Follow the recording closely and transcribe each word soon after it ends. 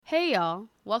Hey y'all,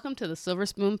 welcome to the Silver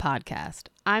Spoon Podcast.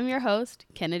 I'm your host,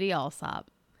 Kennedy Alsop.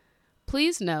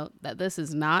 Please note that this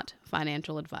is not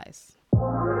financial advice.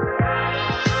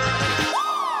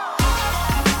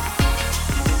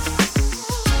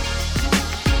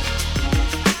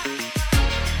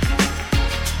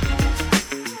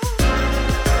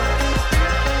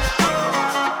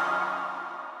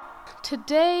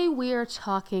 Today we are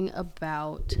talking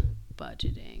about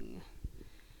budgeting.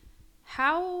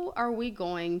 How are we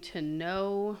going to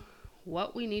know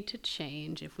what we need to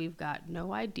change if we've got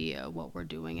no idea what we're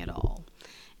doing at all?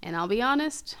 And I'll be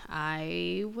honest,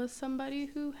 I was somebody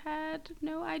who had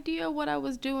no idea what I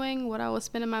was doing, what I was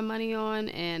spending my money on,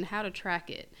 and how to track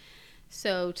it.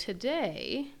 So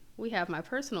today, we have my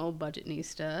personal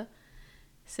budgetnista,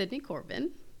 Sydney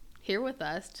Corbin, here with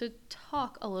us to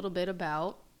talk a little bit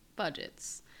about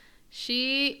budgets.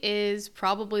 She is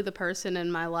probably the person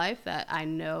in my life that I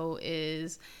know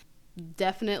is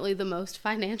definitely the most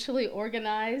financially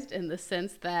organized, in the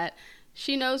sense that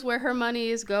she knows where her money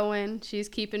is going, she's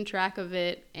keeping track of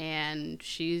it, and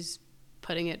she's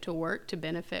putting it to work to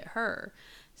benefit her.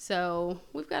 So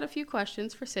we've got a few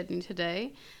questions for Sydney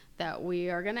today that we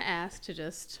are going to ask to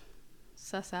just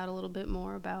suss out a little bit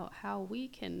more about how we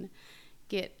can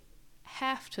get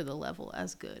half to the level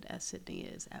as good as Sydney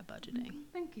is at budgeting.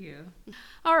 Thank you.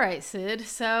 All right, Sid.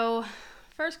 So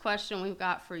first question we've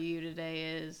got for you today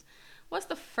is, what's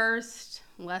the first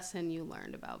lesson you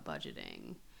learned about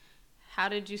budgeting? How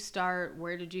did you start?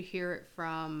 Where did you hear it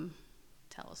from?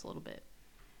 Tell us a little bit.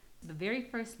 The very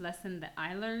first lesson that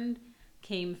I learned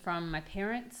came from my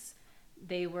parents.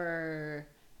 They were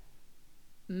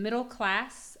middle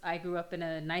class. I grew up in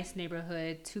a nice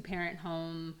neighborhood, two-parent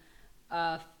home.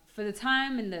 For the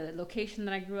time and the location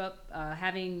that I grew up,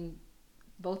 having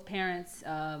both parents,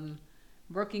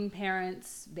 working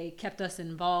parents, they kept us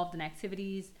involved in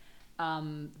activities.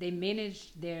 They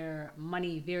managed their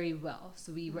money very well.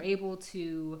 So we were able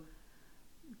to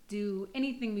do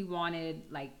anything we wanted,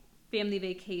 like family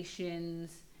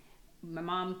vacations. My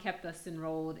mom kept us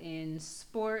enrolled in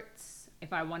sports.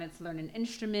 If I wanted to learn an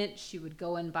instrument, she would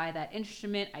go and buy that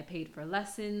instrument. I paid for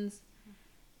lessons.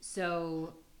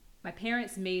 So my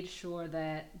parents made sure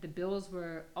that the bills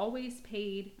were always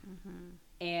paid,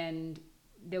 and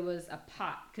there was a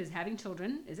pot, because having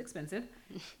children is expensive.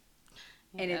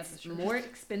 And it's more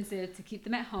expensive to keep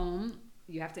them at home.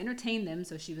 You have to entertain them.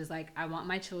 So she was like, I want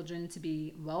my children to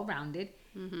be well-rounded.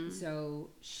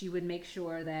 So she would make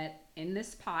sure that in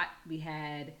this pot we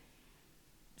had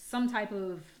some type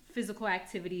of physical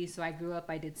activity. So I grew up,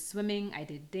 I did swimming, I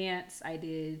did dance, I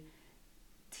did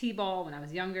t-ball when I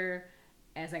was younger.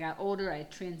 As I got older, I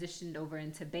transitioned over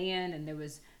into band, and there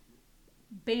was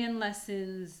band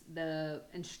lessons, the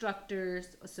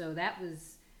instructors. So that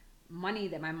was money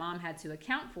that my mom had to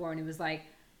account for. And it was like,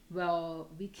 well,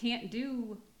 we can't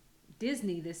do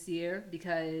Disney this year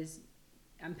because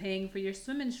I'm paying for your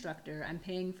swim instructor. I'm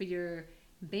paying for your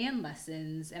band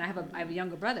lessons. And I have a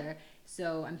younger brother,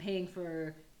 so I'm paying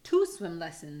for 2 swim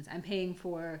lessons. I'm paying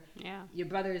for your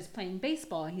brother is playing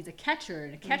baseball, and he's a catcher.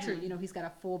 And a catcher, he's got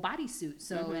a full bodysuit.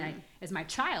 So and as my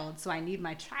child, so I need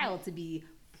my child to be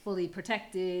fully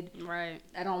protected. Right.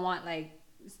 I don't want like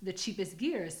the cheapest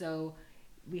gear. So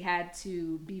we had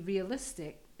to be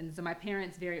realistic. And so my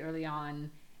parents very early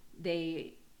on,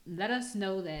 they let us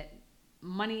know that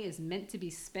money is meant to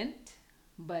be spent,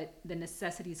 but the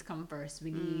necessities come first. We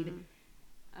need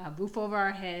a roof over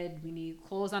our head. We need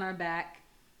clothes on our back.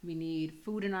 We need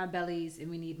food in our bellies, and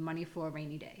we need money for a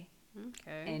rainy day.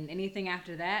 Okay. And anything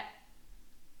after that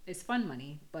is fun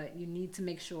money, but you need to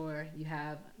make sure you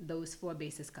have those 4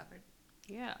 bases covered.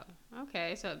 Yeah.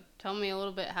 Okay. So tell me a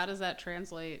little bit, how does that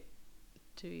translate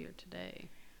to your today?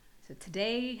 So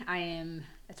today I am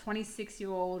a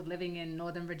 26-year-old living in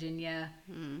Northern Virginia,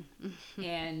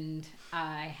 and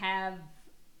I have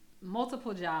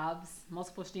multiple jobs,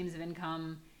 multiple streams of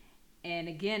income. And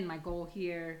again, my goal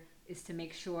here is to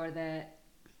make sure that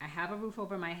I have a roof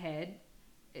over my head.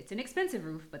 It's an expensive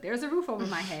roof, but there's a roof over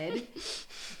my head.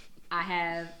 I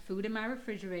have food in my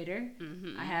refrigerator.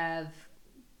 I have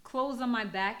clothes on my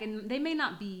back, and they may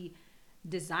not be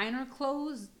designer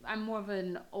clothes. I'm more of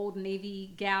an Old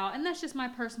Navy gal, and that's just my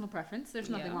personal preference. There's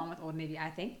nothing wrong with Old Navy, I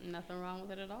think. Nothing wrong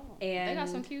with it at all. And they got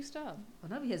some cute stuff.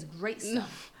 Old Navy has great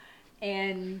stuff.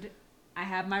 And I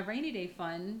have my rainy day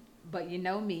fund. But you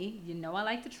know me, I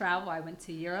like to travel. I went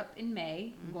to Europe in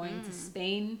May. I'm going to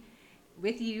Spain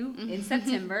with you in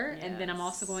September. And then I'm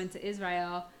also going to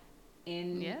Israel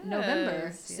in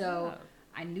November. So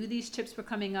I knew these trips were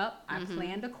coming up. I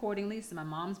planned accordingly. So my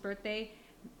mom's birthday,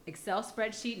 Excel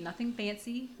spreadsheet, nothing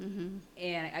fancy.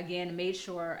 And again, made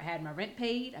sure I had my rent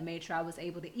paid. I made sure I was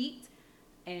able to eat,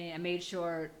 and I made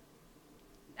sure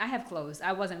I have clothes.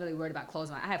 I wasn't really worried about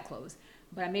clothes. I have clothes,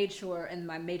 but I made sure,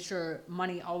 and I made sure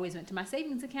money always went to my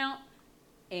savings account.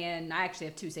 And I actually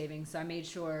have two savings, so I made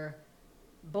sure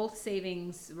both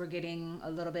savings were getting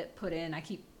a little bit put in. I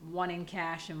keep one in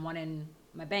cash and one in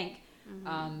my bank,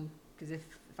 because if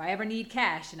I ever need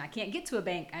cash and I can't get to a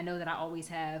bank, I know that I always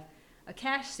have a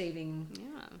cash saving.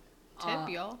 Yeah, tip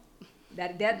y'all.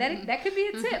 That could be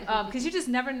a tip, because you just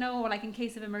never know. Like in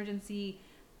case of emergency,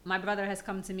 my brother has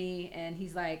come to me and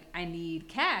he's like, I need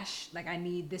cash. Like I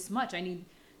need this much. I need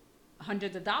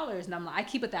hundreds of dollars, and I'm like, I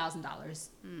keep $1,000.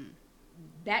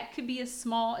 That could be a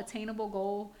small attainable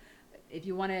goal. If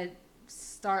you want to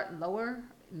start lower,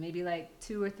 maybe like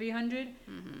 200 or 300,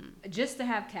 just to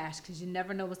have cash, because you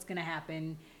never know what's going to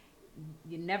happen.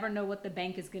 You never know what the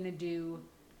bank is going to do.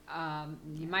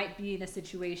 You might be in a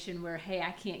situation where, hey,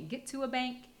 I can't get to a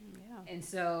bank. Yeah. And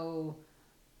so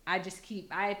I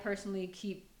personally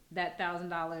keep that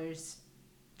 $1,000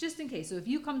 just in case. So if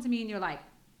you come to me and you're like,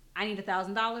 I need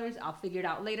 $1,000, I'll figure it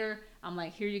out later. I'm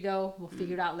like, here you go. We'll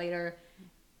figure it out later.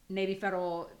 Navy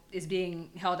Federal is being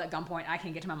held at gunpoint. I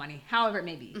can't get to my money, however it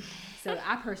may be. So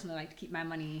I personally like to keep my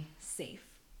money safe.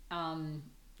 And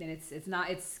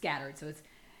it's scattered. So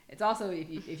it's also,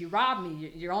 if you rob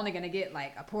me, you're only going to get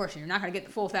like a portion. You're not going to get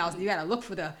the full 1,000. You got to look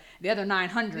for the other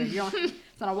 900.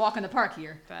 It's not a walk in the park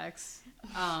here. Facts.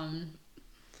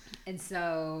 And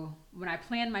so when I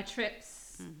plan my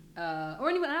trips, or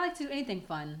anyway, I like to do anything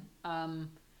fun.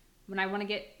 When I want to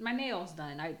get my nails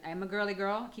done, I'm a girly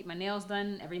girl. I keep my nails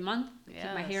done every month. Yes.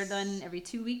 Keep my hair done every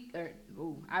 2 weeks.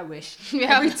 I wish.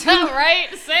 Yeah, every 2, right?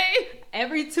 Say.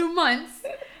 Every 2 months.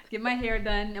 Get my hair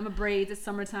done. I'm a braids. It's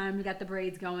summertime. We got the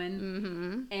braids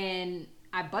going. And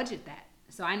I budget that.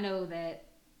 So I know that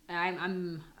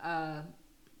I'm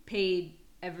paid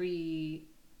every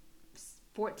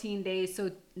 14 days. So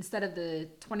instead of the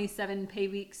 27 pay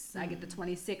weeks, I get the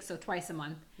 26, so twice a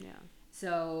month. Yeah.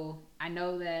 So I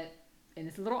know that, and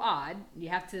it's a little odd, you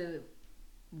have to,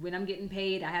 when I'm getting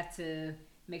paid, I have to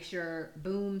make sure,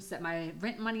 boom, set my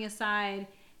rent money aside.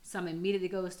 Some immediately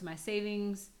goes to my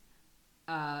savings.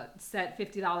 Set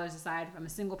 $50 aside. I'm a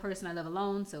single person, I live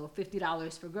alone, so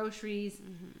 $50 for groceries.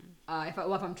 If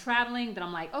I'm traveling, then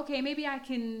I'm like, okay, maybe I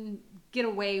can get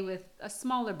away with a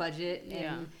smaller budget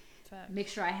and make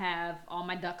sure I have all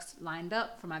my ducks lined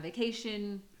up for my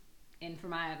vacation and for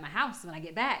my house when I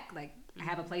get back. Like, I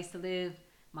have a place to live.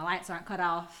 My lights aren't cut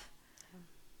off.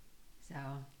 So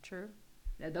true.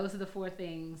 Those are the 4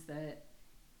 things that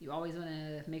you always want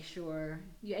to make sure.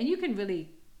 And you can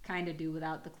really kind of do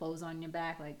without the clothes on your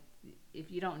back. Like,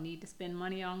 if you don't need to spend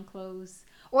money on clothes,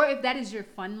 or if that is your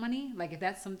fun money, like if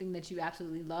that's something that you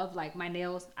absolutely love, like my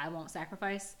nails, I won't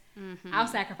sacrifice. I'll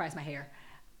sacrifice my hair.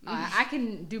 I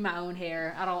can do my own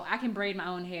hair. I can braid my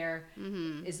own hair.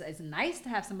 It's nice to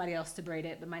have somebody else to braid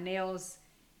it, but my nails,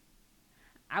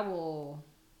 I will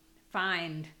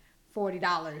find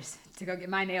 $40 to go get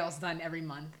my nails done every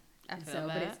month. I feel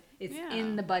that. But it's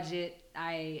in the budget.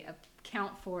 I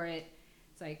account for it.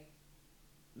 It's like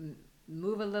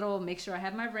move a little, make sure I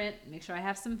have my rent, make sure I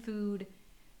have some food,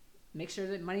 make sure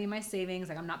that money in my savings,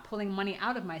 like I'm not pulling money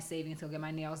out of my savings to go get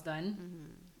my nails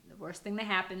done. The worst thing that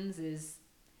happens is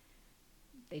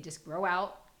they just grow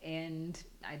out, and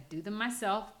I do them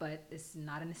myself, but it's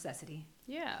not a necessity.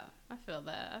 Yeah, I feel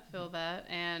that.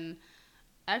 And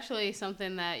actually,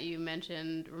 something that you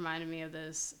mentioned reminded me of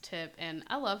this tip, and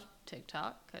I love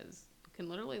TikTok because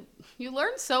you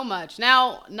learn so much.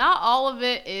 Now, not all of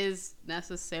it is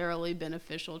necessarily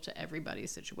beneficial to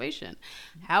everybody's situation.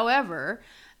 However,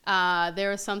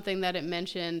 there was something that it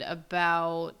mentioned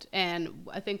about, and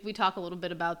I think we talk a little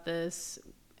bit about this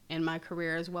in my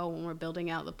career as well. When we're building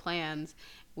out the plans,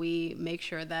 we make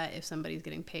sure that if somebody's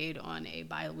getting paid on a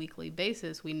bi-weekly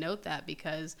basis, we note that,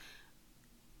 because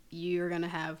you're going to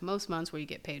have most months where you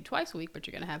get paid twice a week, but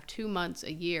you're going to have 2 months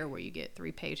a year where you get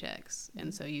 3 paychecks.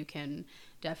 And so you can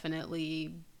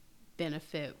definitely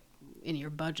benefit in your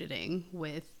budgeting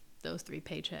with those 3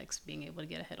 paychecks, being able to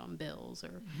get ahead on bills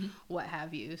or what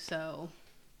have you. So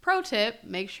pro tip,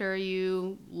 make sure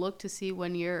you look to see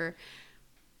when your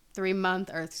 3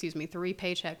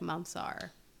 paycheck months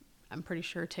are. I'm pretty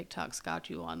sure TikTok's got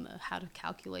you on how to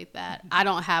calculate that. I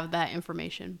don't have that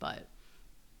information, but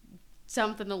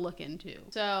something to look into.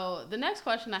 So the next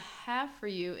question I have for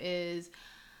you is,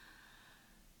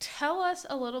 tell us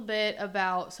a little bit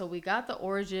about, so we got the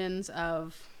origins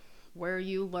of where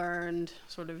you learned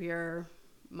sort of your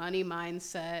money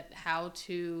mindset, how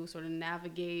to sort of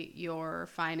navigate your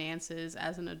finances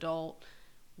as an adult.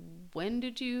 when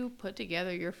did you put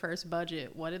together your first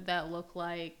budget? What did that look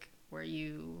like? Were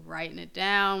you writing it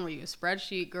down? Were you a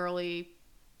spreadsheet girly?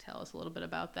 Tell us a little bit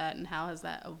about that, and how has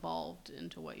that evolved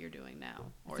into what you're doing now?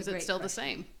 Or is it still the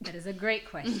same? That is a great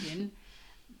question.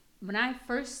 When I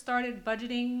first started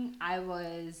budgeting, I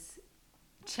was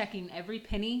checking every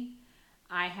penny.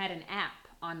 I had an app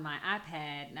on my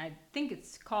iPad, and I think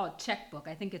it's called Checkbook.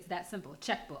 I think it's that simple,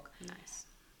 Checkbook. Nice.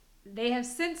 They have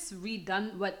since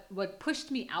redone what pushed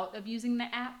me out of using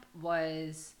the app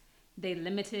was they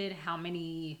limited how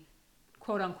many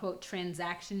quote unquote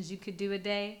transactions you could do a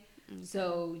day. Okay.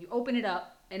 So you open it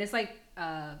up, and it's like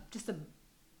just a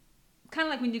kind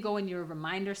of like when you go in your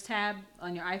reminders tab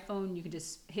on your iPhone, you can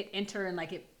just hit enter and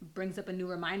like it brings up a new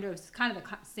reminder. It's kind of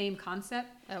the same concept.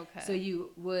 Okay. So you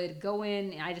would go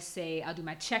in, and I just say I'll do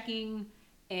my checking,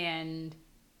 and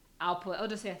I'll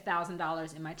just say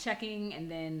 $1,000 in my checking, and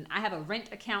then I have a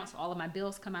rent account, so all of my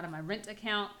bills come out of my rent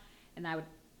account, and I would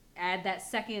add that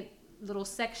second little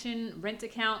section, rent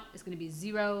account is going to be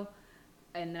 0,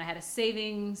 and then I had a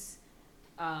savings.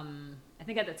 I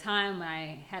think at the time when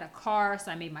I had a car,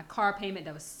 so I made my car payment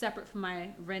that was separate from my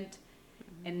rent,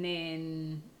 and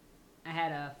then I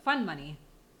had a fund money,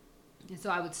 and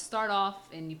so I would start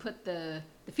off, and you put the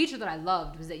feature that I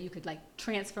loved was that you could like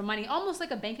transfer money, almost like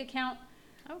a bank account.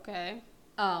 Okay.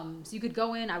 So you could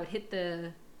go in, I would hit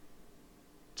the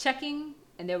checking,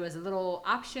 and there was a little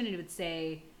option, and it would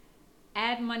say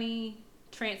add money,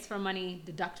 transfer money,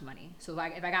 deduct money. So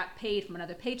if I got paid from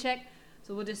another paycheck,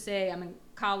 so we'll just say I'm in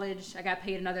college, I got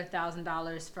paid another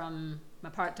 $1,000 from my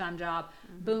part-time job.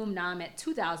 Mm-hmm. Boom, now I'm at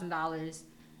 $2,000,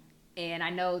 and I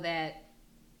know that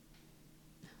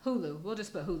Hulu, we'll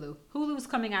just put Hulu. Hulu's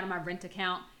coming out of my rent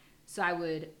account, so I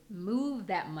would move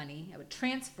that money, I would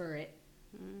transfer it.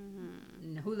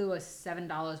 Mm-hmm. Hulu was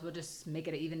 $7. We'll just make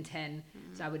it an even 10.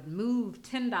 Mm-hmm. So I would move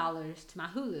 $10 to my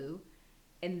Hulu,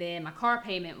 and then my car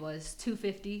payment was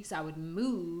 $250. So I would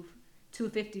move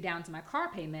 $250 down to my car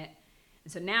payment,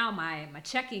 and so now my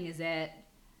checking is at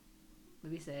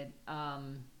what we said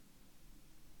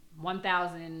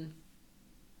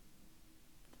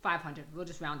 1,500. We'll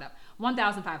just round up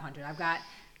 1,500. I've got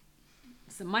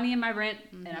some money in my rent,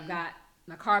 mm-hmm. and I've got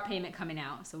my car payment coming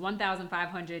out, so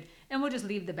 1,500, and we'll just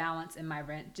leave the balance in my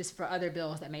rent just for other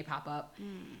bills that may pop up.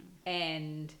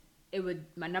 And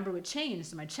my number would change.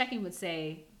 So my checking would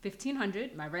say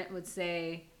 1,500, my rent would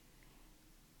say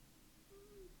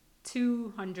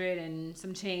 200 and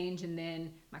some change, and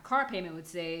then my car payment would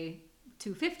say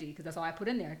 250 because that's all I put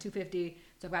in there, 250.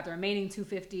 So I've got the remaining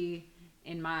 250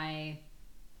 in my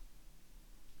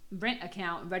rent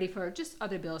account ready for just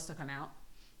other bills to come out.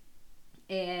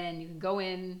 And you can go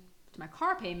in to my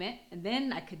car payment, and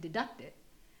then I could deduct it.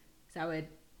 So I would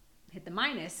hit the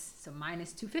minus, so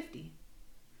minus 250.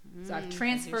 So I've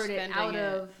transferred it out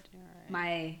of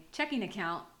my checking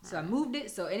account. So I moved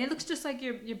it. And it looks just like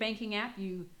your banking app.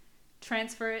 You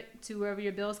transfer it to wherever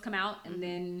your bills come out, and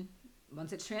then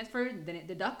once it's transferred, then it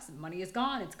deducts. Money is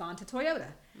gone. It's gone to Toyota.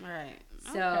 Right.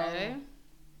 So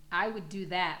I would do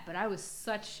that, but I was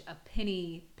such a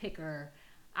penny picker.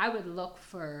 I would look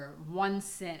for 1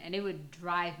 cent, and it would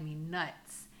drive me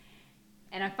nuts.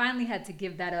 And I finally had to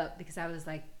give that up because I was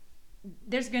like,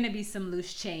 there's going to be some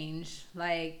loose change.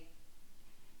 Like,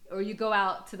 or you go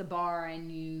out to the bar or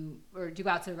you go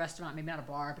out to a restaurant, maybe not a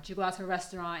bar, but you go out to a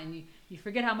restaurant and you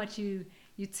forget how much you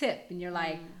tip. And you're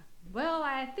like, well,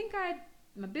 I think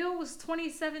my bill was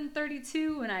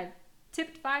 $27.32 and I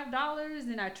tipped $5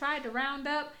 and I tried to round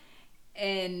up.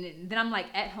 And then I'm like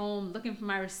at home looking for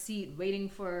my receipt, waiting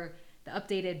for the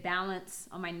updated balance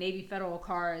on my Navy Federal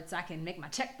card so I can make my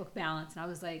checkbook balance. And I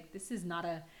was like, this is not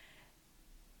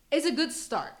it's a good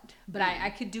start, but I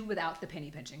could do without the penny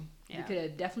pinching. Yeah. You could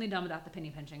have definitely done without the penny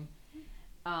pinching.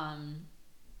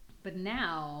 But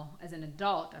now, as an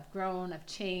adult, I've grown, I've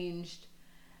changed.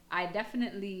 I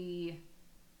definitely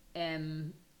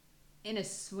am in a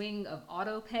swing of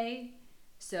auto pay.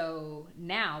 So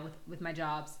now with my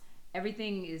jobs,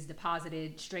 everything is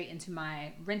deposited straight into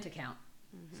my rent account.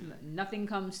 Mm-hmm. So nothing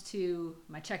comes to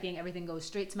my checking. Everything goes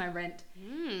straight to my rent.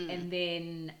 And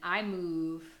then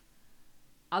I'll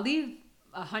leave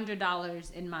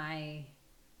 $100 in my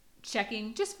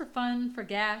checking just for fun, for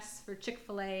gas, for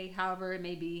Chick-fil-A, however it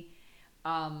may be.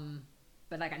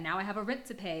 But like now I have a rent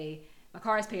to pay. My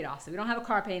car is paid off, so we don't have a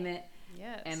car payment.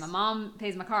 Yes. And my mom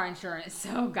pays my car insurance,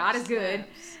 so God is good.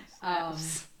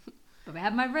 Snaps. But I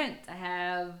have my rent. I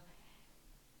have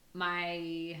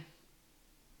my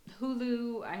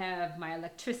Hulu. I have my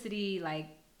electricity. Like,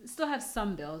 still have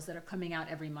some bills that are coming out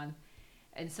every month.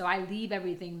 And so I leave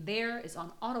everything there. It's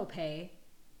on auto pay.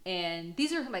 And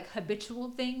these are like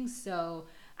habitual things. So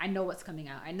I know what's coming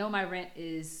out. I know my rent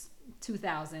is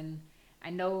 $2,000. I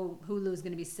know Hulu's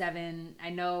going to be $7. I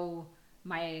know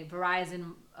my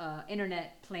Verizon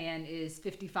internet plan is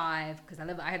 $55 because I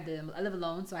live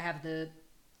alone, so I have the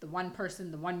one person,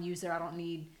 the one user. I don't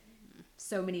need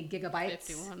so many gigabytes.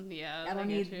 51, yeah. I don't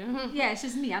need. Yeah, it's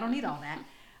just me. I don't need all that.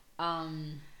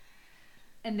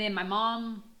 And then my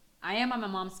mom, I am on my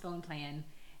mom's phone plan,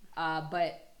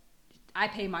 but I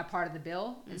pay my part of the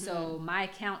bill, and so my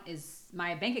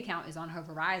bank account is on her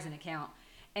Verizon account,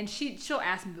 and she'll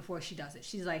ask me before she does it.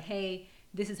 She's like, "Hey,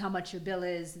 this is how much your bill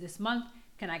is this month.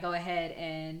 Can I go ahead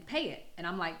and pay it?" And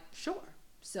I'm like, "Sure."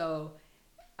 So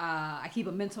I keep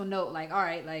a mental note, like, all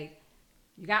right, like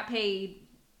you got paid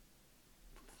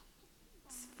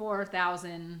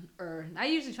 4,000, or I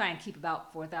usually try and keep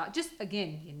about 4,000. Just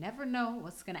again, you never know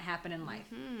what's gonna happen in life.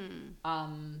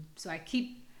 So I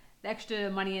keep the extra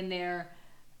money in there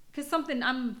because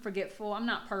I'm forgetful. I'm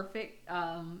not perfect.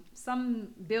 Some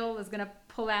bill is gonna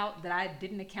pull out that I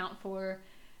didn't account for,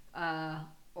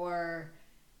 or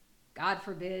God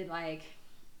forbid, like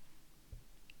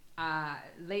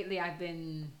lately I've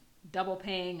been double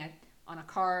paying on a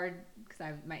card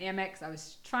because my Amex. I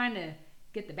was trying to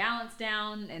get the balance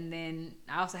down, and then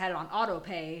I also had it on auto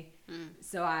pay.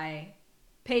 So I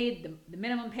paid the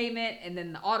minimum payment, and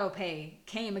then the auto pay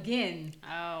came again.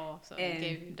 Oh, so it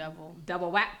gave you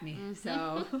double whacked me.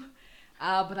 So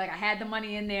but like I had the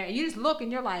money in there, and you just look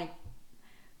and you're like,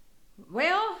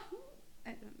 well,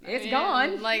 it's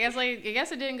gone. Like I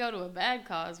guess it didn't go to a bad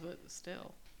cause, but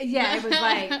still. Yeah, it was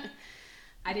like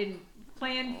I didn't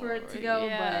plan for it to go,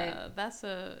 but that's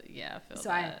I feel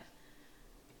that.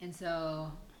 And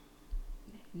so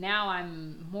now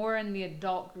I'm more in the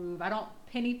adult groove. I don't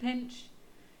penny pinch,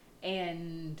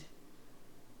 and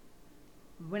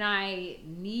when I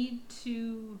need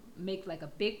to make like a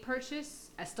big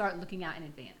purchase, I start looking out in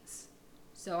advance.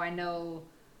 So I know,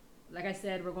 like I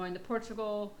said, we're going to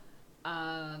Portugal.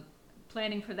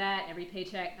 Planning for that. Every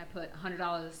paycheck I put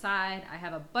 $100 aside. I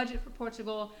have a budget for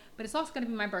Portugal, but it's also going to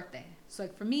be my birthday. So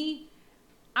like for me,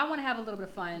 I want to have a little bit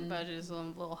of fun. Budget is a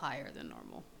little higher than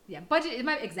normal. Yeah,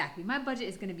 exactly. My budget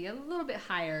is going to be a little bit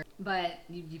higher, but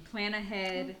you plan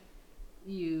ahead.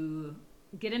 You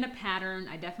get in a pattern.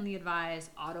 I definitely advise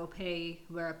auto pay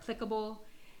where applicable.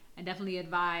 I definitely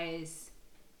advise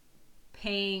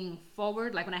paying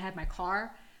forward. Like when I had my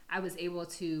car, I was able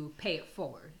to pay it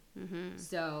forward.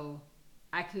 So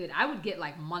I would get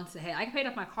like months ahead. I paid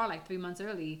off my car like 3 months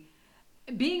early.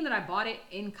 Being that I bought it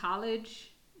in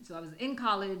college, so I was in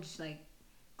college, like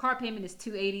car payment is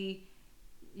 $280.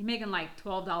 You're making like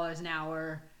 $12 an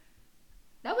hour.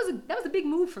 That was a big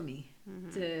move for me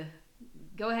to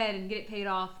go ahead and get it paid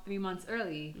off 3 months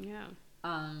early. Yeah.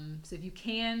 So if you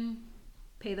can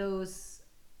pay those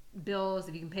bills,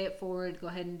 if you can pay it forward, go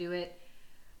ahead and do it.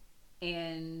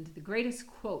 And the greatest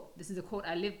quote, this is a quote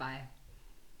I live by,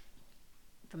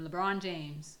 from LeBron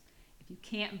James: if you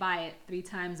can't buy it 3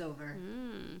 times over,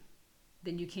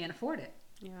 then you can't afford it.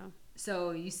 Yeah.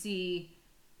 So you see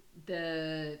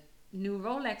the new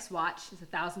Rolex watch is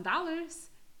 $1,000.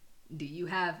 Do you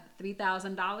have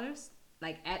 $3,000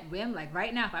 like at whim? Like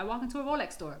right now, if I walk into a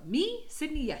Rolex store, me,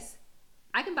 Sydney, yes,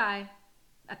 I can buy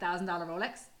 $1,000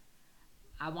 Rolex.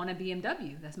 I want a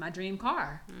BMW. That's my dream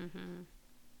car.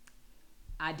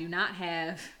 I do not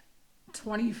have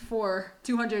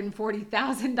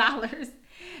 $240,000.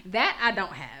 That I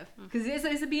don't have, because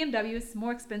it's a BMW. It's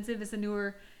more expensive. It's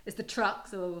the truck.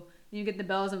 So you get the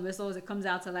bells and whistles. It comes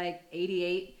out to like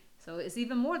 88. So it's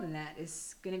even more than that.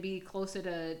 It's going to be closer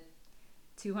to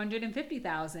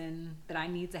 250,000 that I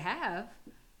need to have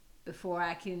before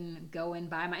I can go and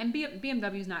buy and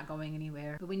BMW's not going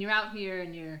anywhere. But when you're out here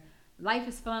and your life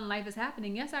is fun, life is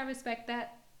happening, yes, I respect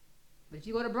that. But if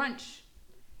you go to brunch,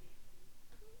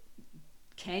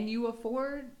 can you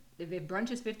afford, if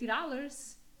brunch is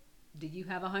 $50, do you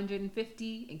have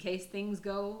 $150 in case things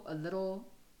go a little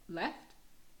left?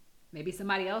 Maybe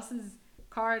somebody else's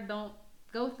card don't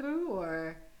go through,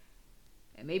 or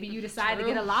maybe you decide to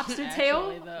get a lobster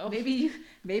tail. Actually,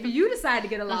 maybe you decide to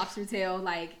get a lobster tail.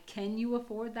 Like, can you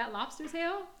afford that lobster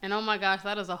tail? And oh my gosh,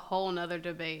 that is a whole nother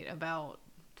debate about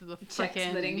the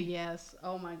freaking, yes.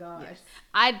 Oh my gosh.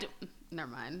 Yes. Never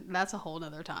mind. That's a whole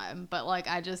nother time. But like,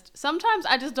 sometimes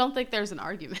I just don't think there's an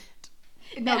argument.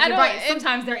 No, you're right.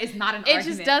 Sometimes there is not an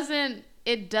argument.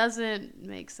 It doesn't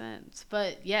make sense.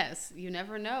 But yes, you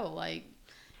never know. Like,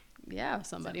 yeah,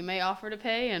 somebody may offer to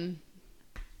pay and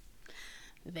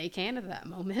they can at that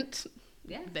moment.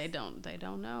 Yeah. They don't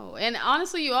know. And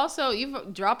honestly,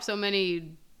 you've dropped so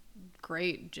many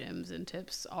great gems and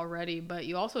tips already, but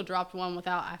you also dropped one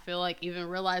without, I feel like, even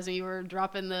realizing you were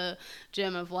dropping the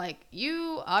gem of like,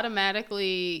 you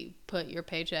automatically put your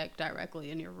paycheck directly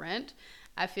in your rent.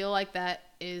 I feel like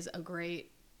that is a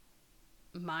great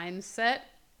mindset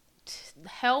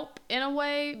help in a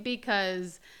way,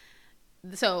 because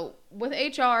so with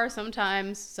HR,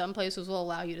 sometimes some places will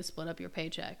allow you to split up your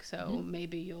paycheck. So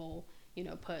maybe you'll,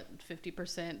 put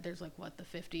 50%. There's like what, the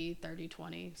 50, 30,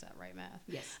 20. Is that right math?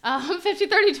 Yes. 50,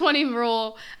 30, 20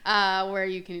 rule, where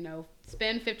you can,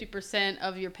 spend 50%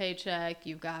 of your paycheck.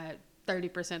 You've got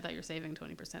 30% that you're saving,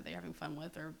 20% that you're having fun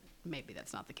with, or maybe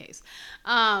that's not the case.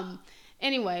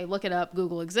 Anyway, look it up.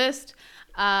 Google exists.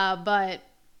 But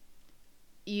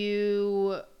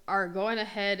you are going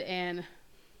ahead and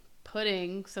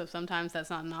putting, so sometimes that's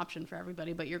not an option for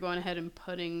everybody, but you're going ahead and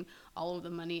putting all of the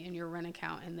money in your rent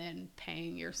account and then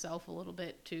paying yourself a little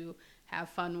bit to have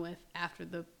fun with after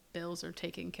the bills are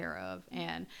taken care of.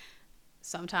 And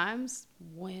sometimes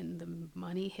when the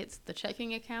money hits the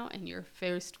checking account and you're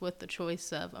faced with the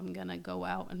choice of, I'm going to go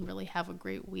out and really have a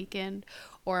great weekend,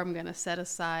 or I'm going to set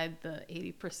aside the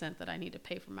 80% that I need to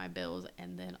pay for my bills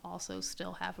and then also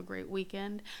still have a great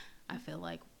weekend, I feel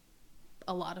like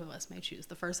a lot of us may choose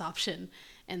the first option.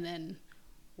 And then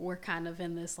we're kind of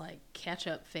in this like catch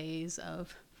up phase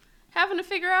of having to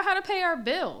figure out how to pay our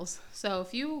bills. So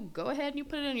if you go ahead and you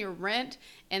put it in your rent,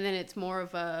 and then it's more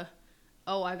of a,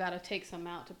 oh, I got to take some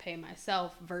out to pay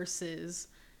myself, versus,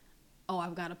 oh,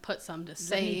 I've got to put some to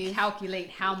save. Let me calculate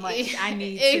how much I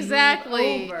need exactly.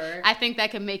 to move over. I think that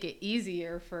can make it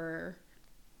easier for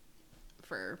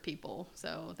people.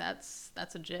 So that's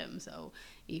a gem. So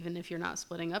even if you're not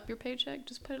splitting up your paycheck,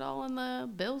 just put it all in the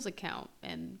bills account,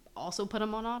 and also put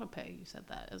them on auto pay. You said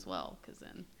that as well, because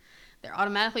then they're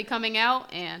automatically coming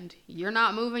out and you're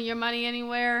not moving your money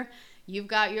anywhere. You've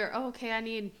got your, oh, okay, I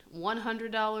need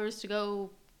 $100 to go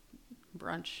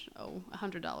brunch. Oh,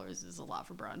 $100 is a lot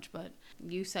for brunch, but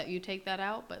you take that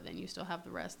out, but then you still have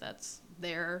the rest that's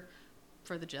there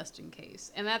for the just in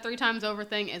case. And that 3 times over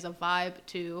thing is a vibe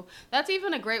too. That's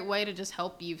even a great way to just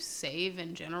help you save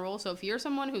in general. So if you're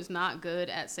someone who's not good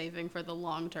at saving for the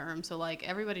long term, so like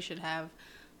everybody should have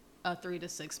a 3 to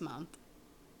 6 month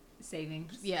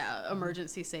savings. Yeah,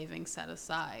 emergency savings set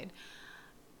aside.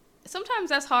 Sometimes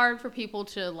that's hard for people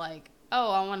to like, oh,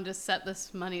 I wanted to set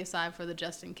this money aside for the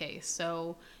just in case.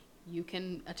 So you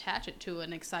can attach it to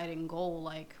an exciting goal,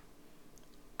 like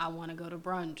I want to go to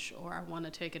brunch, or I want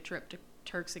to take a trip to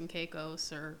Turks and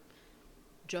Caicos or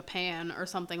Japan or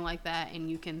something like that, and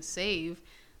you can save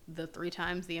the 3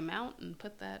 times the amount and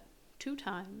put that 2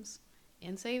 times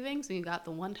in savings, and you got the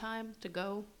 1 time to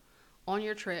go on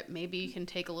your trip. Maybe you can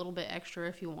take a little bit extra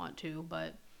if you want to,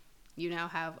 but you now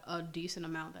have a decent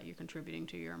amount that you're contributing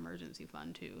to your emergency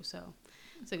fund too. So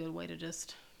it's a good way to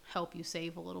just help you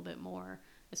save a little bit more,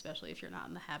 especially if you're not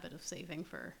in the habit of saving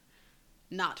for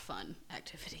not fun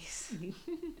activities.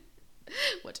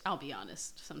 Which, I'll be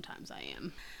honest, sometimes I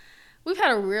am. We've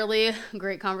had a really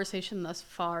great conversation thus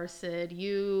far, Sid.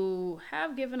 You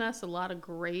have given us a lot of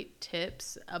great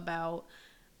tips about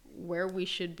where we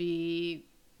should be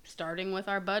starting with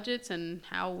our budgets and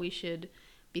how we should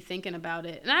be thinking about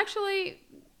it. And actually,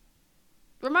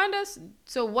 remind us,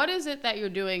 so what is it that you're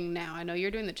doing now? I know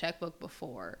you're doing the checkbook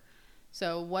before.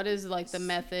 So what is like the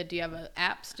method? Do you have an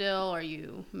app still? Or are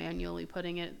you manually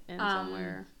putting it in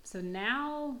somewhere? So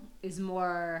now is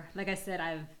more, like I said,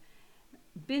 I've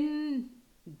been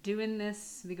doing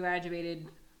this. We graduated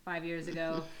 5 years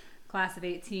ago, class of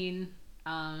 18.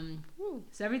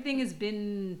 So everything has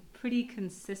been pretty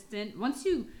consistent. Once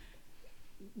you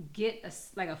get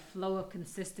a flow of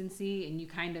consistency and you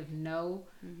kind of know,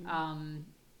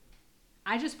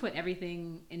 I just put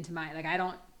everything into my, like I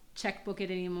don't checkbook it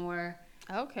anymore.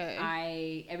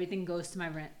 Okay. Everything goes to my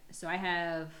rent. So I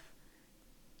have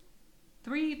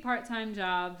 3 part-time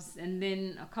jobs and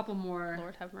then a couple more.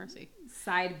 Lord have mercy.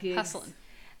 Side gigs. Hustling.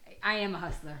 I am a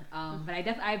hustler. But I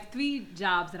have 3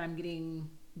 jobs that I'm getting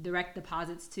direct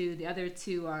deposits to. The other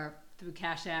 2 are through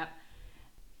Cash App.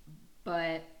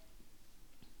 But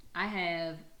I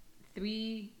have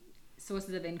 3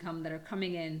 sources of income that are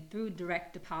coming in through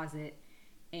direct deposit,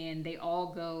 and they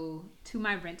all go to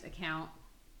my rent account,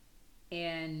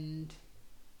 and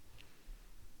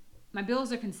my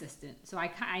bills are consistent. So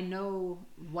I know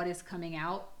what is coming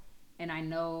out, and I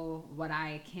know what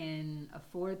I can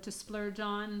afford to splurge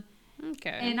on.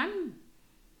 Okay. And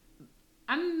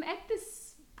I'm at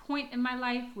this point in my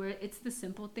life where it's the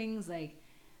simple things. Like,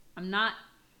 I'm not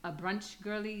a brunch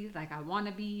girly. Like, I want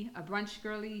to be a brunch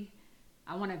girly.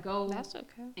 I want to go That's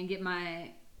okay. and get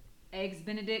my eggs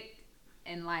Benedict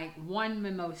and like one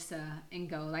mimosa and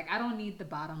go. Like, I don't need the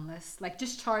bottomless. Like,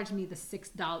 just charge me the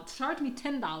 $6. Charge me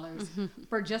 $10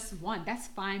 for just one. That's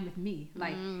fine with me.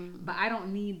 Like, but I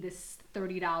don't need this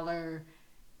 $30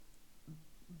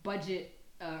 budget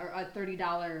or a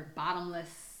 $30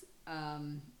 bottomless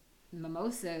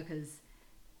mimosa, because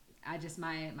I just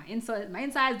my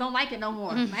insides don't like it no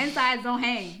more. My insides don't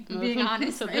hang. I'm being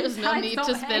honest. So there's no need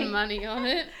to spend money on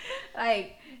it.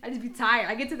 Like, I just be tired.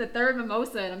 I get to the third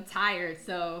mimosa and I'm tired.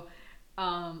 So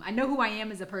I know who I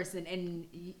am as a person, and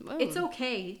it's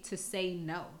okay to say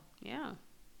no. Yeah.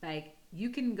 Like, you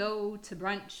can go to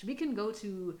brunch. We can go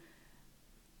to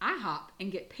IHOP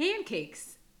and get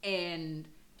pancakes, and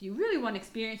if you really want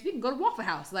experience, we can go to Waffle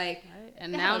House. Like, right.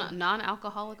 And now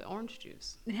non-alcoholic orange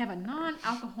juice. And have a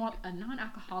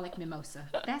non-alcoholic mimosa.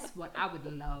 That's what I would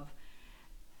love.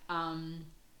 And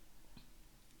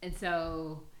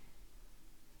so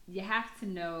you have to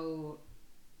know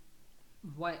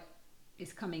what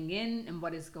is coming in and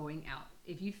what is going out.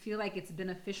 If you feel like it's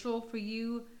beneficial for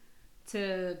you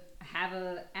to have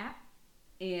an app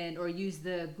or use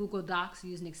the Google Docs,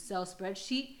 use an Excel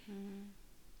spreadsheet,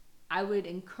 I would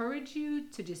encourage you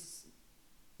to just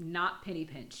not penny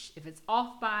pinch. If it's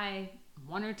off by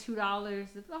 $1 or $2,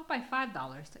 if it's off by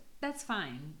 $5, that's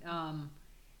fine.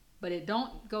 But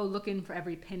don't go looking for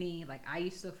every penny like I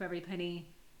used to look for every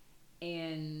penny.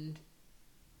 And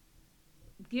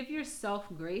give yourself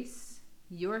grace.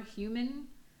 You're human.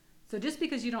 So just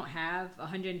because you don't have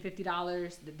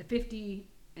 $150, the 50,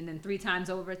 and then 3 times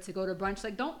over to go to brunch,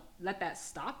 like, don't let that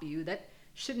stop you. That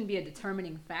shouldn't be a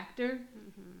determining factor.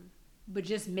 But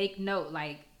just make note,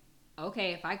 like,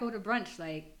 okay, if I go to brunch,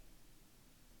 like,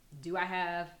 do I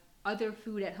have other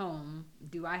food at home?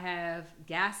 Do I have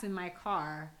gas in my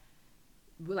car?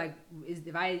 Like,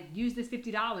 if I use this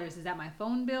 $50, is that my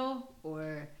phone bill,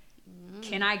 or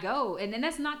can I go? And then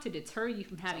that's not to deter you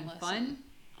from having fun.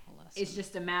 It's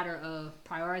just a matter of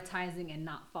prioritizing and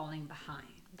not falling behind.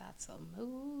 That's a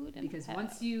mood. Because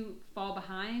once you fall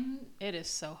behind, it is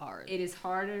so hard. It is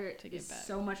harder to get back.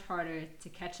 So much harder to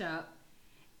catch up.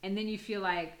 And then you feel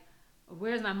like,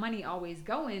 where's my money always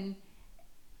going?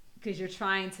 Because you're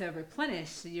trying to replenish.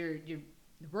 So you're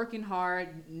working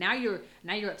hard. Now you're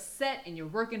upset and you're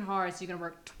working hard. So you're gonna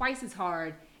work twice as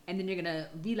hard, and then you're gonna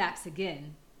relapse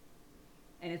again.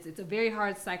 And it's a very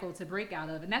hard cycle to break out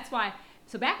of. And that's why.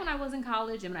 So back when I was in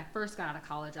college, and when I first got out of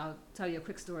college, I'll tell you a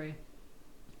quick story.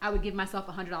 I would give myself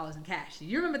 $100 in cash.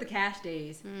 You remember the cash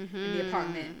days in the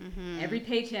apartment? Every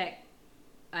paycheck,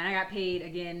 and I got paid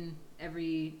again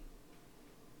every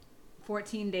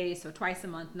 14 days, so twice a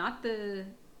month, not the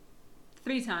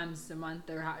 3 times a month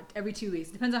or every 2 weeks.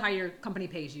 Depends on how your company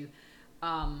pays you.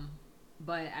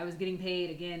 But I was getting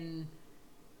paid again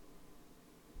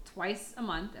twice a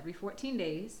month, every 14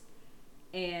 days.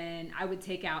 And I would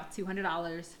take out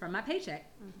 $200 from my paycheck,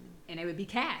 and it would be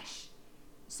cash.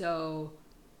 So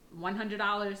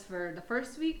 $100 for the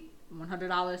first week,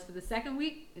 $100 for the second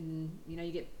week, and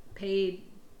you get paid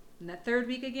in that third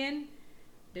week again.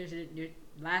 There's your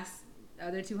last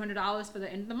other $200 for the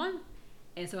end of the month.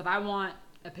 And so if I want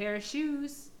a pair of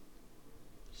shoes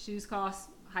cost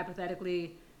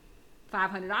hypothetically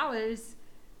 $500.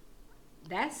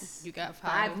 That's you got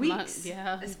 5 weeks. Months.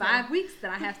 Yeah, it's 5 weeks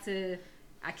that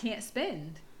I can't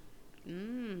spend.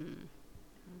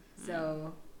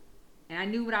 So, and I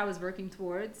knew what I was working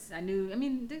towards. I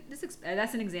mean,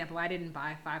 that's an example. I didn't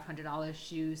buy $500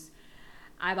 shoes.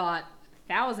 I bought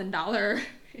 $1,000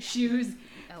 shoes.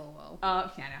 LOL. Yeah,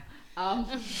 I know.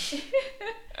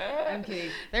 I'm kidding.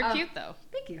 They're cute though.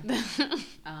 Thank you.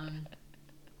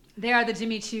 They are the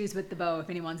Jimmy Choos with the bow, if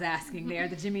anyone's asking. They are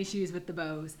the Jimmy Choos with the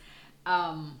bows.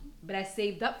 But I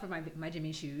saved up for my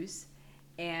Jimmy Choos,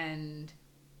 and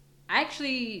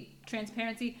actually,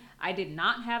 transparency, I did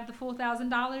not have the full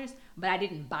 $1,000, but I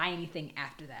didn't buy anything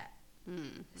after that.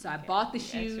 So I bought the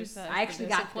shoes. I actually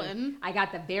got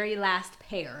the very last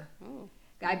pair. Oh,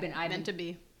 I've been meant to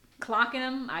be clocking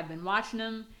them. I've been watching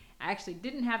them. I actually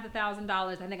didn't have the $1,000.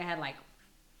 I think I had like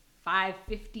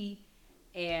 $550,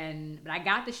 but I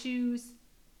got the shoes,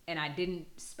 and I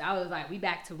was like, we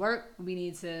back to work. We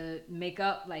need to make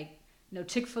up, like, no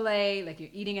Chick-fil-A, like, you're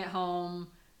eating at home,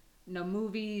 no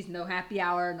movies, no happy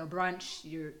hour, no brunch.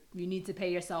 You need to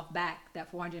pay yourself back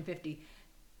that $450.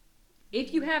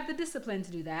 If you have the discipline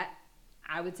to do that,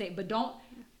 I would say, but don't,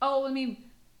 let me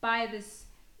buy this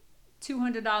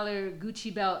 $200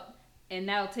 Gucci belt, and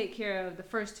that'll take care of the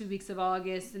first 2 weeks of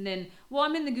August. And then,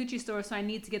 I'm in the Gucci store, so I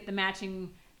need to get the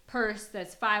matching purse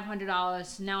that's $500.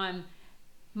 So now I'm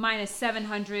minus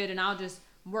 $700, and I'll just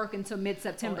work until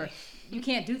mid-September. You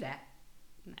can't do that.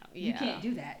 No, You yeah. can't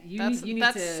do that. You need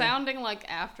That's to sounding like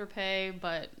Afterpay,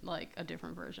 but like a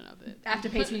different version of it.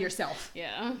 Afterpay to yourself.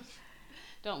 Yeah.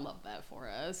 Don't love that for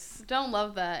us. Don't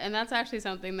love that. And that's actually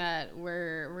something that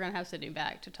we're gonna have Sydney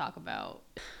back to talk about.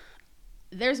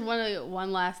 There's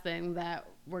one last thing that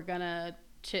we're gonna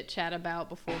chit chat about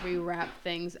before we wrap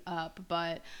things up,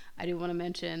 but I do want to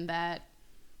mention that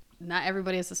not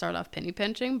everybody has to start off penny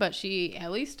pinching, but she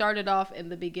at least started off in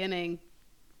the beginning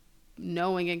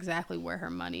knowing exactly where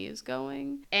her money is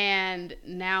going. And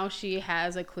now she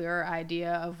has a clearer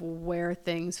idea of where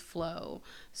things flow.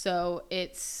 So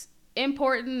it's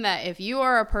important that if you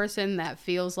are a person that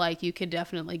feels like you could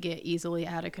definitely get easily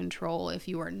out of control if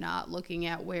you are not looking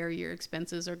at where your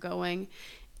expenses are going,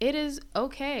 it is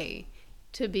okay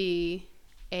to be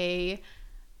a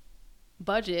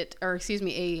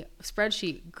a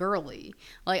spreadsheet girly.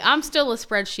 Like, I'm still a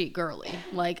spreadsheet girly.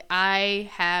 Like, I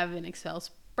have an Excel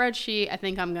spreadsheet. I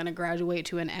think I'm going to graduate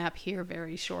to an app here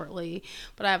very shortly,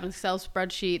 but I have an Excel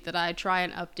spreadsheet that I try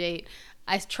and update.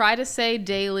 I try to say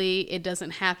daily. It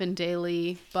doesn't happen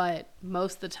daily, but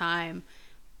most of the time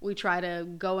we try to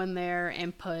go in there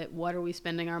and put what are we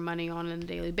spending our money on a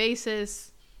daily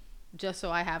basis, just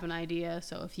so I have an idea.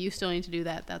 So if you still need to do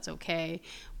that, that's okay.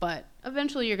 But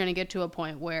eventually you're going to get to a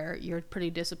point where you're pretty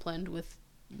disciplined with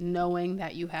knowing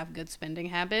that you have good spending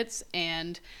habits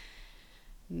and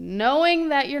knowing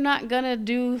that you're not going to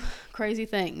do crazy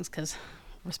things, because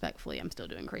respectfully, I'm still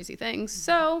doing crazy things.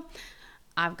 So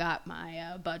I've got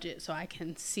my budget so I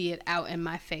can see it out in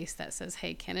my face that says,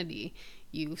 hey, Kennedy,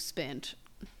 you spent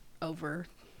over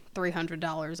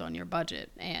 $300 on your budget,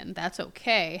 and that's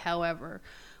okay. However,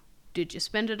 did you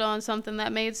spend it on something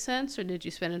that made sense, or did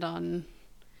you spend it on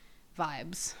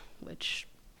vibes? Which,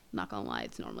 not gonna lie,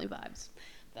 it's normally vibes.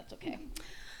 That's okay.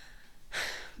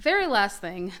 Very last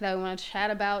thing that we want to chat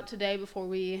about today before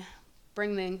we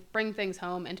bring things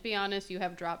home. And to be honest, you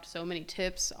have dropped so many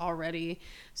tips already,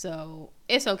 so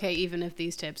it's okay even if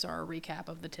these tips are a recap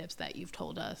of the tips that you've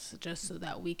told us, just so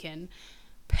that we can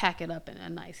pack it up in a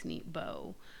nice, neat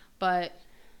bow. But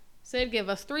Sid, give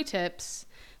us 3 tips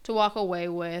to walk away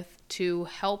with to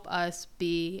help us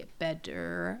be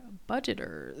better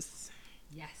budgeters.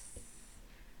 Yes.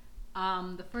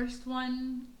 The first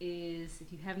one is,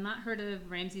 if you have not heard of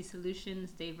Ramsey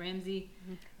Solutions, Dave Ramsey,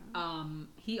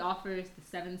 he offers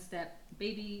the 7-step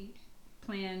baby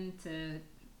plan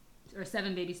or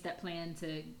 7 baby step plan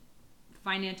to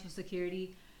financial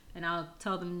security. And I'll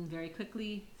tell them very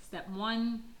quickly. Step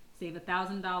 1, save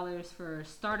 $1,000 for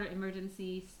starter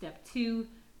emergency. Step 2,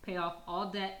 pay off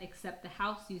all debt except the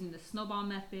house using the snowball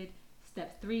method.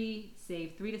 Step 3,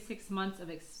 save 3 to 6 months of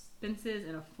expenses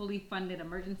in a fully funded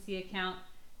emergency account.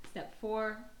 Step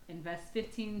 4, invest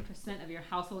 15% of your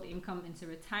household income into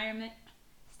retirement.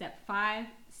 Step 5,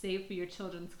 save for your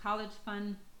children's college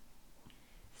fund.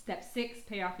 Step 6,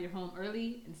 pay off your home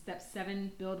early. And step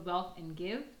 7, build wealth and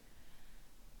give.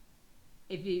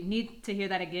 If you need to hear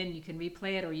that again, you can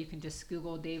replay it, or you can just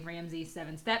Google Dave Ramsey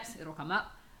 7 steps. It'll come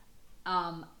up.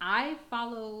 I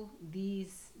follow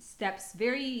these steps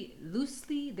very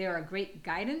loosely. They're a great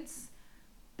guidance,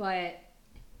 but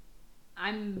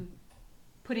I'm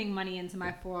putting money into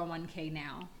my 401k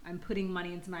now. I'm putting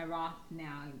money into my Roth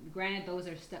now. Granted, those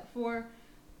are step 4,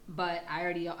 but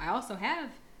I also have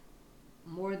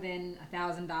more than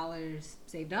 $1,000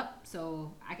 saved up,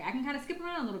 so I can kind of skip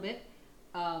around a little bit.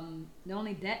 The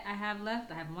only debt I have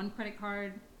left, I have 1 credit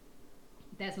card.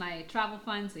 That's my travel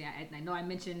fund. So yeah, I know I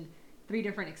mentioned 3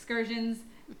 different excursions.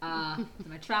 So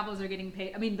my travels are getting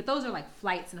paid. I mean, but those are like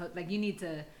flights and like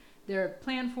they're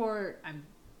planned for. I'm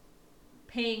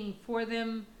paying for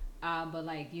them, but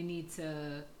like you need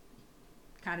to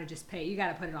kind of just pay. You got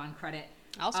to put it on credit.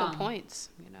 Also points,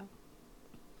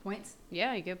 Points?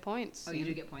 Yeah, you get points. Oh, you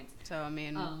do get points. So, I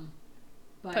mean,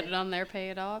 but put it on there, pay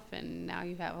it off, and now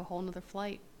you have a whole nother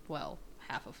flight. Well,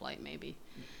 half a flight maybe.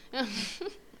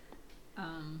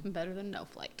 Better than no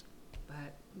flight.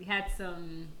 But we had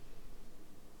some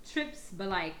trips, but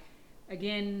like,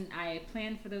 again, I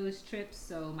planned for those trips.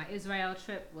 So my Israel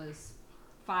trip was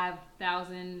 $5,000,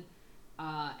 and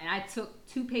I took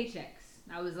 2 paychecks.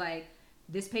 I was like,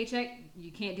 this paycheck, you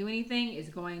can't do anything, is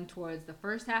going towards the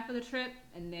first half of the trip,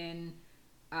 and then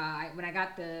I'm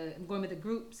going with the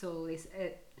group, so they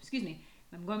said,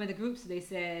 I'm going with the group, so they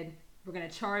said, we're going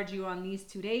to charge you on these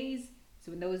 2 days.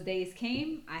 So when those days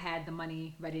came, I had the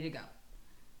money ready to go.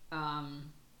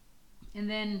 And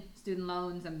then student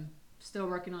loans,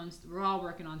 we're all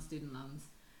working on student loans.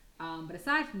 But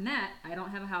aside from that, I don't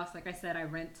have a house. Like I said, I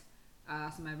rent.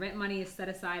 So my rent money is set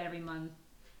aside every month.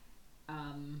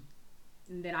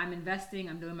 And then I'm investing.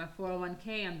 I'm doing my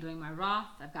 401k. I'm doing my Roth.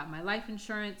 I've got my life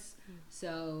insurance.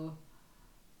 So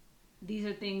these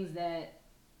are things that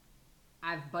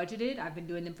I've budgeted. I've been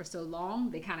doing them for so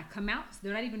long. They kind of come out. So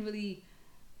they're not even really,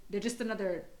 they're just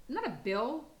another, not a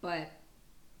bill, but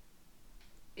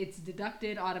it's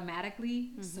deducted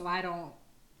automatically. So I don't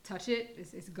touch it.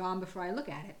 It's gone before I look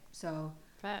at it. So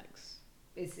Facts.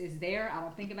 it's there. I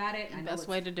don't think about it. I know Best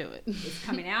way to do it. it's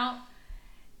coming out.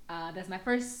 That's my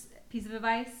first piece of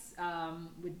advice.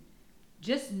 Would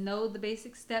just know the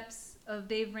basic steps of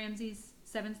Dave Ramsey's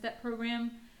 7-step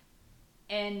program.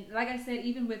 And like I said,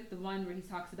 even with the one where he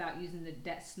talks about using the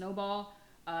debt snowball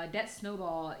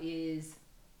is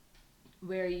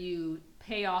where you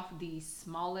pay off the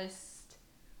smallest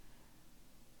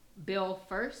bill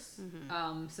first.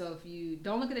 So if you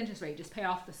don't look at interest rate, just pay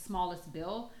off the smallest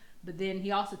bill. But then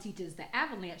he also teaches the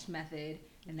avalanche method,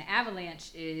 and the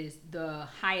avalanche is the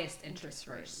highest interest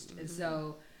first. And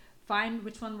so find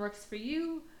which one works for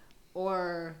you,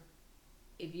 or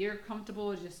if you're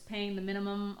comfortable just paying the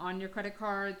minimum on your credit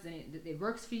cards and it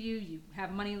works for you, you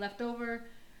have money left over,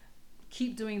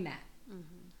 keep doing that.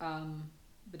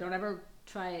 But don't ever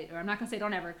try it, or I'm not going to say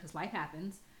don't ever because life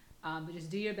happens, but just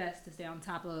do your best to stay on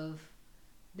top of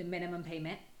the minimum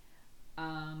payment.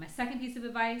 My second piece of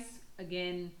advice,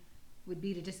 again, would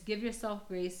be to just give yourself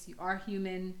grace. You are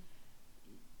human.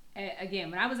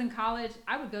 Again, when I was in college,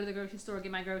 I would go to the grocery store,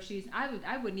 get my groceries.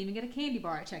 I wouldn't even get a candy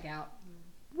bar at checkout.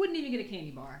 Wouldn't even get a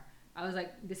candy bar. I was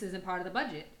like, this isn't part of the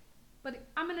budget. But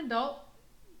I'm an adult.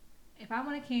 If I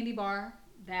want a candy bar,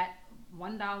 that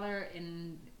 $1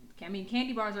 and I mean,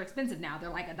 candy bars are expensive now. They're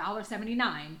like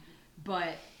 $1.79,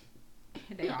 but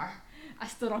they are. I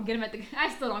still don't get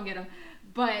them.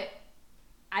 But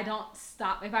I don't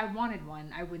stop. If I wanted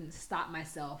one, I wouldn't stop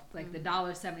myself. Like the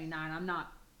 $1.79, I'm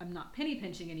not penny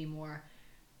pinching anymore.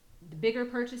 The bigger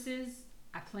purchases,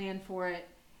 I plan for it.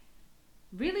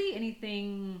 Really,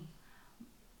 anything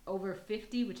over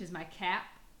 50, which is my cap,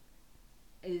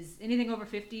 is anything over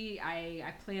 50.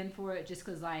 I plan for it just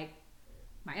because, like,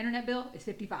 my internet bill is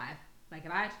 $55. Like,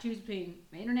 if I have to choose between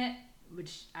my internet,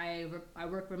 which I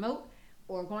work remote,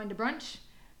 or going to brunch,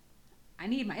 I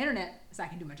need my internet so I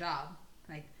can do my job.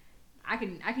 Like, I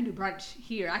can do brunch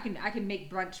here. I can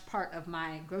make brunch part of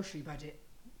my grocery budget.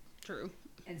 True.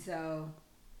 And so,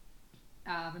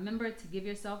 remember to give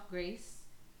yourself grace.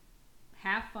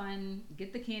 Have fun.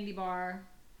 Get the candy bar.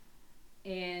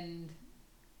 And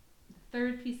the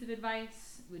third piece of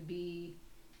advice would be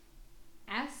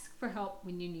ask for help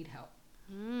when you need help.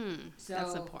 So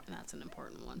that's an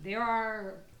important one. There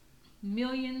are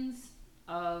millions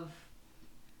of,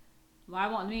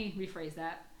 let me rephrase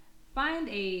that. Find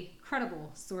a credible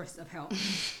source of help.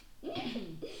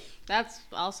 That's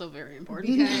also very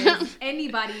important. Because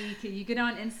you get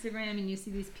on Instagram and you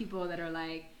see these people that are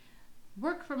like,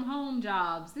 work from home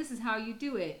jobs, this is how you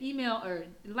do it. Email or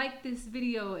like this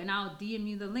video and I'll DM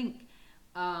you the link.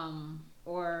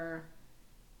 Or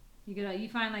you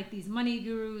find like these money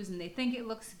gurus and they think it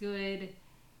looks good.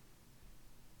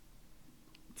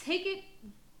 Take it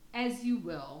as you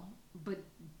will, but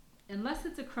unless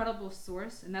it's a credible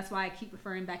source, and that's why I keep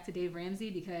referring back to Dave Ramsey,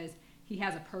 because he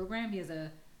has a program.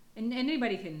 And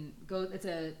anybody can go. It's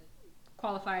a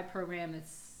qualified program.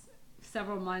 It's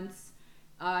several months.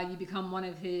 You become one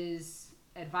of his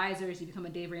advisors. You become a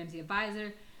Dave Ramsey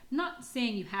advisor. I'm not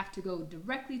saying you have to go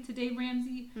directly to Dave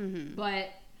Ramsey, but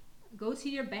go to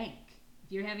your bank.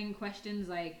 If you're having questions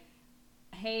like,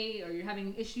 hey, or you're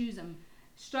having issues, I'm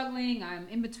struggling, I'm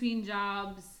in between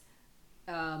jobs,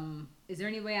 is there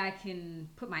any way I can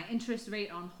put my interest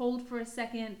rate on hold for a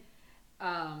second?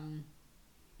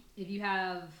 If you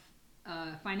have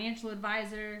a financial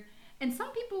advisor, and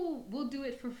some people will do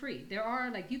it for free. There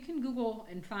are, like, you can Google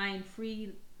and find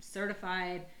free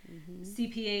certified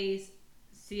CPAs,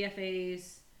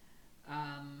 CFAs,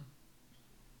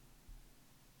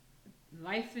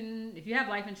 if you have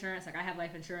life insurance, like I have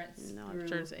life insurance. No,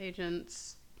 insurance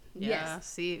agents.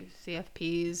 Yes.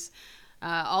 CFPs.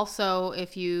 Also,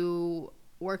 if you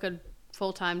work a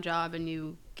full-time job and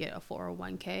you get a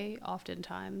 401k,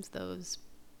 oftentimes those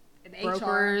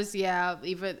brokers,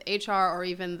 even HR or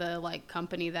even the like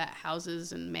company that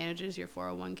houses and manages your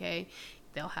 401k,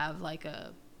 they'll have like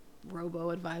a robo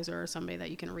advisor or somebody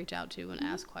that you can reach out to and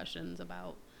ask questions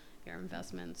about your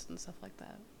investments and stuff like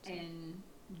that. So. And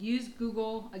use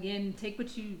Google. Again, take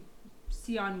what you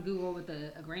see on Google with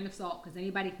a grain of salt, because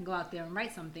anybody can go out there and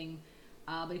write something.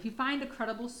 But if you find a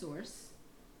credible source,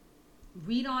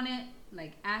 read on it,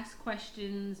 like ask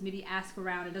questions, maybe ask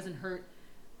around. It doesn't hurt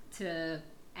to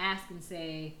ask and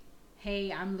say,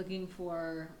 hey, I'm looking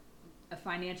for a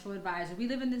financial advisor. We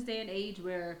live in this day and age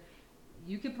where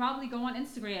you could probably go on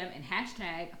Instagram and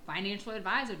hashtag financial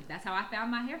advisor. That's how I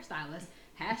found my hairstylist.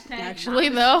 Hashtag actually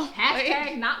though.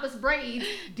 Hashtag knotless braids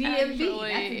DMV.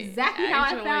 Actually, That's exactly how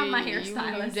I found my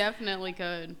hairstylist. You definitely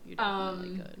could. You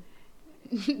definitely could.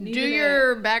 Need Do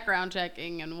your background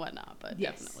checking and whatnot, but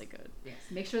Yes. definitely could. Yes.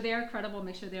 Make sure they are credible.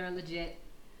 Make sure they are legit.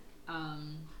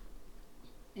 And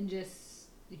just,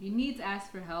 if you need to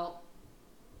ask for help,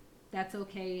 that's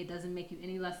okay. It doesn't make you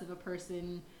any less of a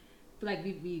person. Like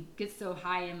we get so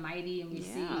high and mighty and we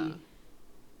see,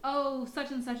 oh,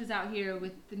 such and such is out here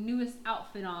with the newest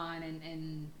outfit on,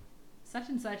 and such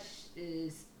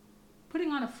is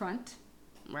putting on a front.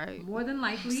 Right. More than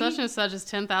likely. Such and such is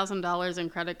 $10,000 in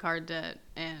credit card debt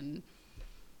and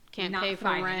can't pay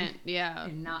for rent. Yeah.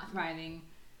 And not thriving.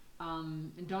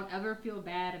 And don't ever feel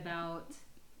bad about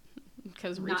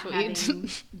because not having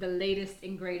the latest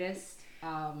and greatest.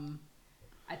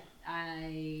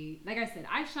 I like I said,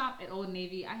 I shop at Old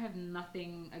Navy. I have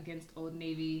nothing against Old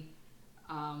Navy.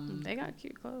 They got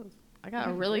cute clothes. I got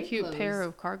a really cute pair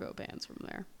of cargo pants from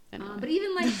there. Anyway. But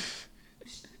even like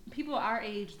people our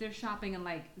age, they're shopping in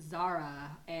like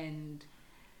Zara, and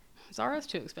Zara's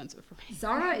too expensive for me.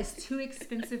 Zara is too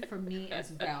expensive for me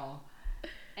as well.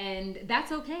 And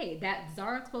that's okay. That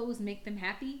Zara clothes make them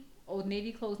happy. Old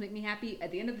Navy clothes make me happy.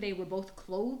 At the end of the day, we're both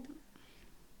clothed,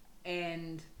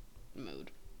 and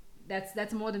mood.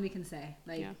 That's more than we can say.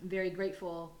 Like, Yeah. I'm very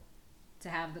grateful to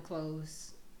have the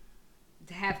clothes,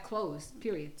 to have clothes.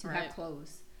 Period. To have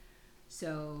clothes.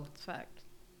 So that's fact.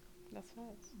 That's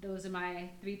facts. Those are my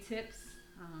 3 tips.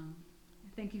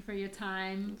 Thank you for your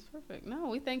time. That's perfect. No,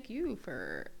 we thank you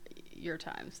for your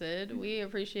time, Sid. We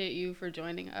appreciate you for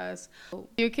joining us.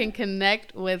 You can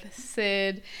connect with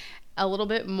Sid a little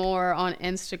bit more on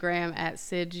Instagram at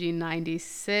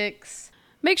SidG96.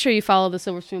 Make sure you follow the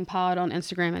Silver Spoon Pod on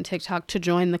Instagram and TikTok to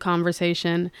join the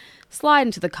conversation. Slide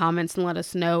into the comments and let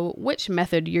us know which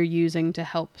method you're using to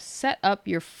help set up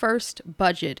your first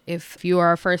budget. If you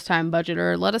are a first-time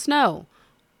budgeter, let us know.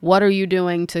 What are you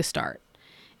doing to start?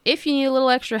 If you need a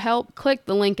little extra help, click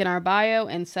the link in our bio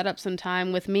and set up some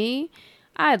time with me.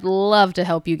 I'd love to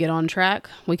help you get on track.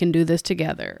 We can do this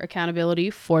together.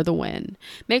 Accountability for the win.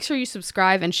 Make sure you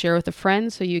subscribe and share with a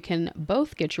friend so you can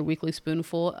both get your weekly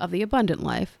spoonful of the abundant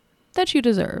life that you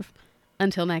deserve.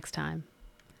 Until next time.